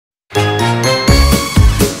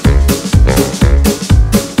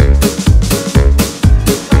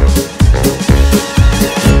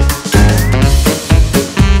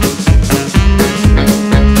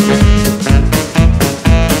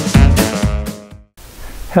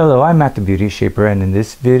Hello, I'm Matt the Beauty Shaper, and in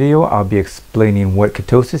this video I'll be explaining what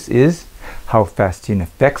ketosis is, how fasting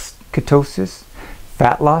affects ketosis,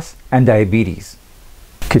 fat loss, and diabetes.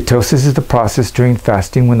 Ketosis is the process during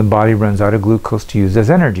fasting when the body runs out of glucose to use as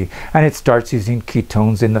energy, and it starts using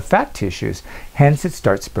ketones in the fat tissues. Hence it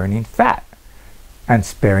starts burning fat and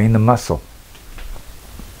sparing the muscle.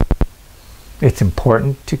 It's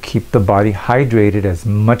important to keep the body hydrated as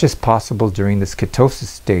much as possible during this ketosis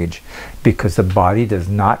stage because the body does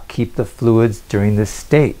not keep the fluids during this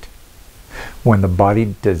state. When the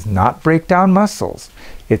body does not break down muscles,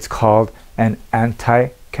 it's called an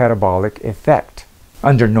anti-catabolic effect.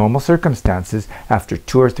 Under normal circumstances, after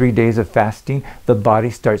 2 or 3 days of fasting, the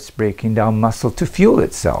body starts breaking down muscle to fuel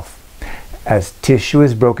itself. As tissue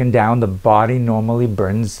is broken down, the body normally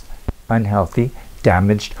burns unhealthy,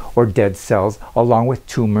 damaged, or dead cells along with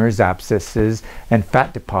tumors, abscesses, and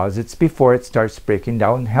fat deposits before it starts breaking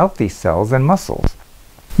down healthy cells and muscles.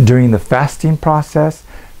 During the fasting process,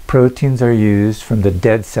 proteins are used from the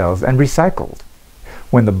dead cells and recycled.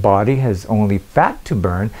 When the body has only fat to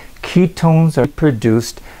burn, ketones are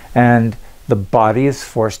produced and the body is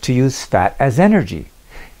forced to use fat as energy.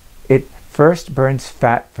 It first burns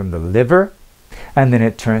fat from the liver and then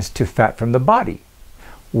it turns to fat from the body.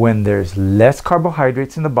 When there's less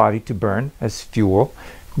carbohydrates in the body to burn as fuel,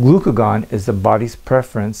 glucagon is the body's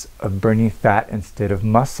preference of burning fat instead of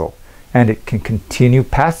muscle, and it can continue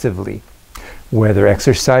passively, whether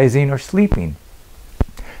exercising or sleeping.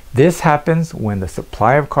 This happens when the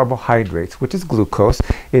supply of carbohydrates, which is glucose,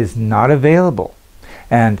 is not available,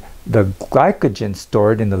 and the glycogen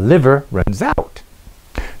stored in the liver runs out.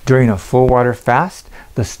 During a full water fast,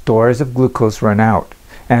 the stores of glucose run out,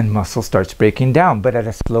 and muscle starts breaking down, but at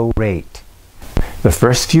a slow rate. The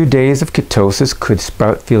first few days of ketosis could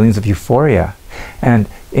sprout feelings of euphoria and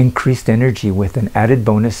increased energy with an added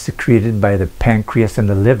bonus secreted by the pancreas and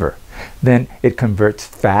the liver. Then it converts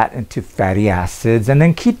fat into fatty acids and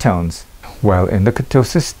then ketones. While in the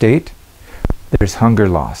ketosis state, there's hunger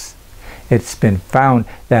loss. It's been found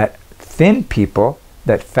that thin people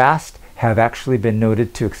that fast have actually been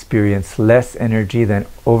noted to experience less energy than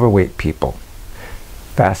overweight people.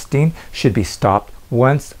 Fasting should be stopped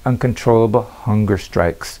once uncontrollable hunger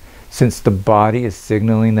strikes, since the body is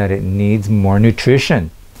signaling that it needs more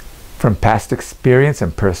nutrition. From past experience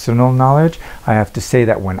and personal knowledge, I have to say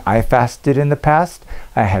that when I fasted in the past,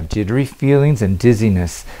 I had jittery feelings and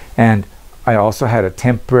dizziness, and I also had a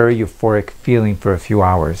temporary euphoric feeling for a few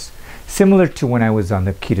hours, similar to when I was on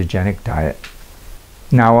the ketogenic diet.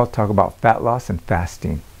 Now I'll talk about fat loss and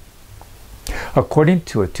fasting. According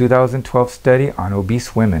to a 2012 study on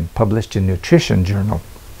obese women published in Nutrition Journal,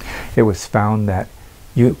 it was found that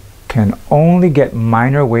you can only get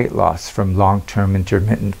minor weight loss from long-term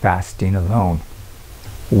intermittent fasting alone.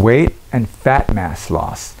 Weight and fat mass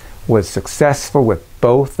loss was successful with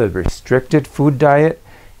both the restricted food diet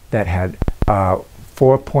that had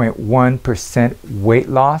 4.1% weight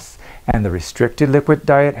loss and the restricted liquid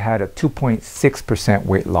diet had a 2.6%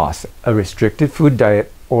 weight loss. A restricted food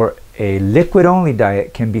diet or a liquid-only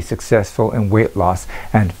diet can be successful in weight loss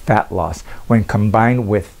and fat loss when combined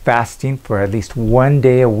with fasting for at least 1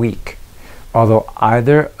 day a week. Although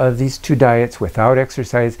either of these two diets without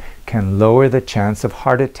exercise can lower the chance of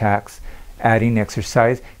heart attacks, adding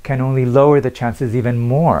exercise can only lower the chances even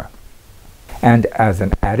more. And as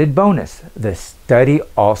an added bonus, the study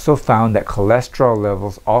also found that cholesterol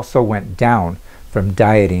levels also went down from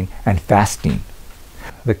dieting and fasting.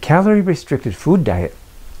 The calorie-restricted food diet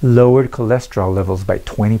lowered cholesterol levels by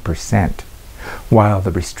 20%, while the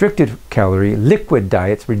restricted calorie liquid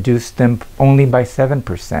diets reduced them only by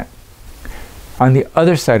 7%. On the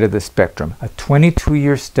other side of the spectrum, a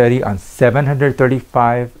 22-year study on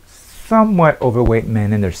 735 somewhat overweight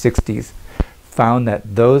men in their 60s found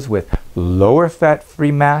that those with lower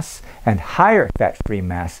fat-free mass and higher fat-free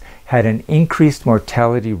mass had an increased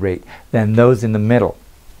mortality rate than those in the middle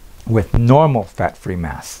with normal fat-free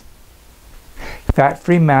mass.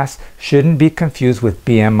 Fat-free mass shouldn't be confused with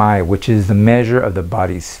BMI, which is the measure of the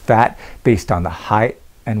body's fat based on the height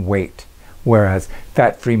and weight, whereas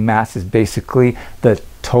fat-free mass is basically the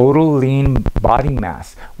total lean body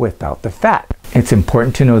mass without the fat. It's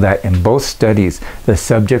important to know that in both studies, the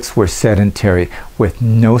subjects were sedentary with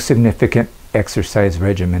no significant exercise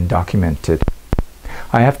regimen documented.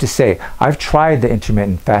 I have to say, I've tried the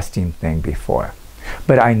intermittent fasting thing before,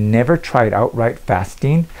 but I never tried outright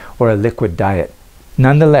fasting or a liquid diet.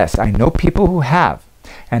 Nonetheless, I know people who have,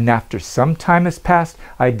 and after some time has passed,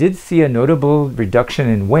 I did see a notable reduction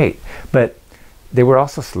in weight, but they were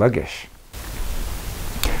also sluggish.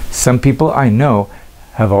 Some people I know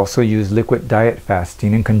have also used liquid diet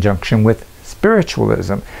fasting in conjunction with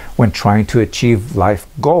spiritualism when trying to achieve life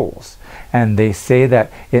goals. And they say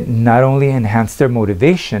that it not only enhanced their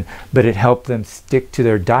motivation, but it helped them stick to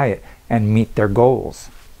their diet and meet their goals.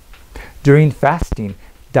 During fasting,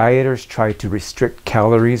 dieters try to restrict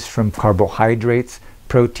calories from carbohydrates,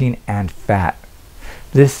 protein, and fat.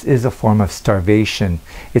 This is a form of starvation.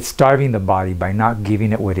 It's starving the body by not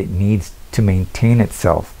giving it what it needs to maintain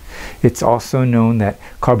itself. It's also known that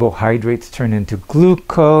carbohydrates turn into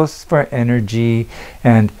glucose for energy,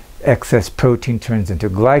 and excess protein turns into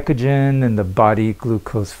glycogen in the body,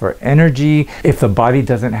 glucose for energy. If the body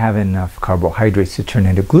doesn't have enough carbohydrates to turn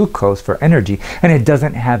into glucose for energy, and it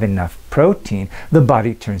doesn't have enough protein, the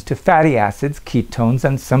body turns to fatty acids, ketones,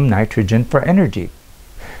 and some nitrogen for energy.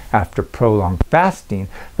 After prolonged fasting,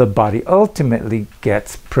 the body ultimately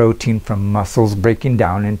gets protein from muscles breaking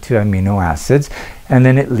down into amino acids, and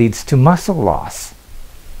then it leads to muscle loss.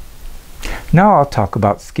 Now I'll talk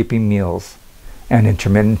about skipping meals and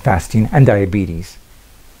intermittent fasting and diabetes.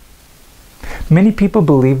 Many people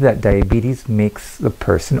believe that diabetes makes the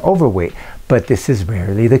person overweight, but this is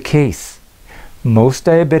rarely the case. Most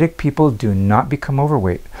diabetic people do not become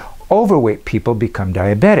overweight. Overweight people become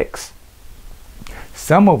diabetics.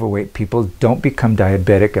 Some overweight people don't become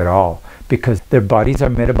diabetic at all because their bodies are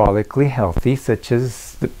metabolically healthy, such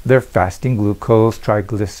as their fasting glucose,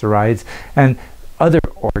 triglycerides, and other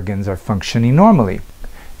organs are functioning normally.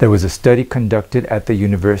 There was a study conducted at the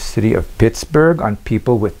University of Pittsburgh on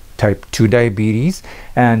people with type 2 diabetes,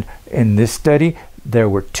 and in this study there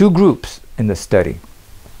were two groups in the study.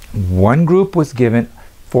 One group was given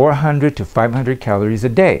 400 to 500 calories a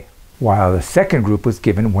day, while the second group was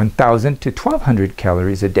given 1,000 to 1,200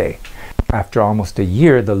 calories a day. After almost a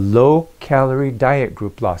year, the low-calorie diet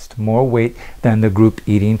group lost more weight than the group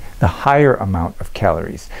eating the higher amount of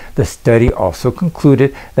calories. The study also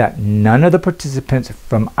concluded that none of the participants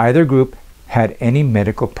from either group had any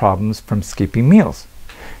medical problems from skipping meals.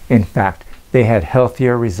 In fact, they had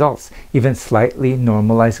healthier results, even slightly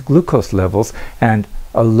normalized glucose levels, and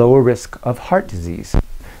a lower risk of heart disease.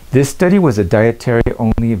 This study was a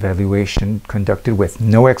dietary-only evaluation conducted with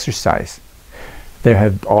no exercise. There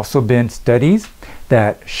have also been studies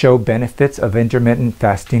that show benefits of intermittent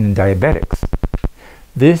fasting in diabetics.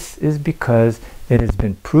 This is because it has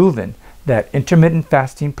been proven that intermittent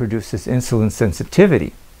fasting produces insulin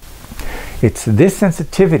sensitivity. It's this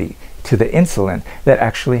sensitivity to the insulin that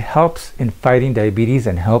actually helps in fighting diabetes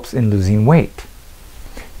and helps in losing weight.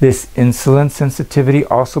 This insulin sensitivity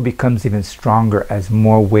also becomes even stronger as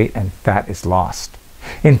more weight and fat is lost.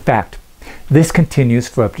 In fact, this continues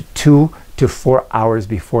for up to 2 to 4 hours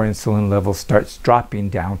before insulin levels starts dropping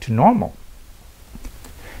down to normal.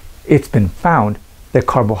 It's been found that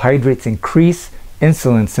carbohydrates increase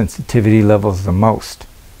insulin sensitivity levels the most.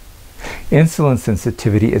 Insulin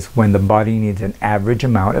sensitivity is when the body needs an average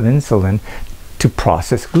amount of insulin to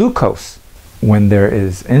process glucose. When there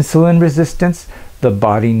is insulin resistance, the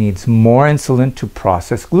body needs more insulin to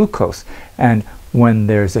process glucose, and when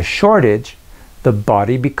there's a shortage, the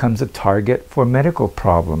body becomes a target for medical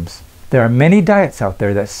problems. There are many diets out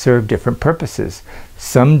there that serve different purposes.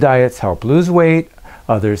 Some diets help lose weight,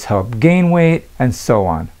 others help gain weight, and so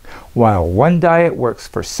on. While one diet works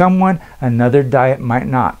for someone, another diet might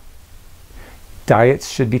not.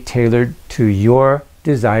 Diets should be tailored to your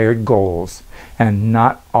desired goals, and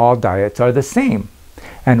not all diets are the same.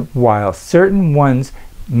 And while certain ones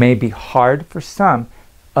may be hard for some,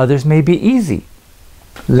 others may be easy.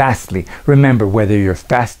 Lastly, remember, whether you're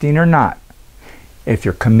fasting or not, if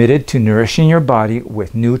you're committed to nourishing your body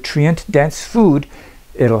with nutrient-dense food,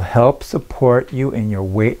 it'll help support you in your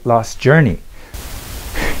weight loss journey.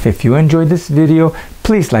 If you enjoyed this video,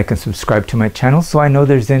 please like and subscribe to my channel so I know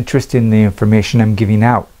there's interest in the information I'm giving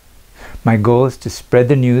out. My goal is to spread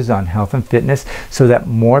the news on health and fitness so that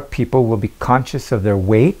more people will be conscious of their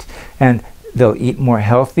weight and they'll eat more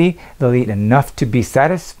healthy, they'll eat enough to be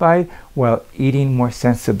satisfied while eating more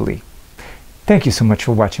sensibly. Thank you so much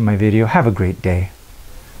for watching my video. Have a great day.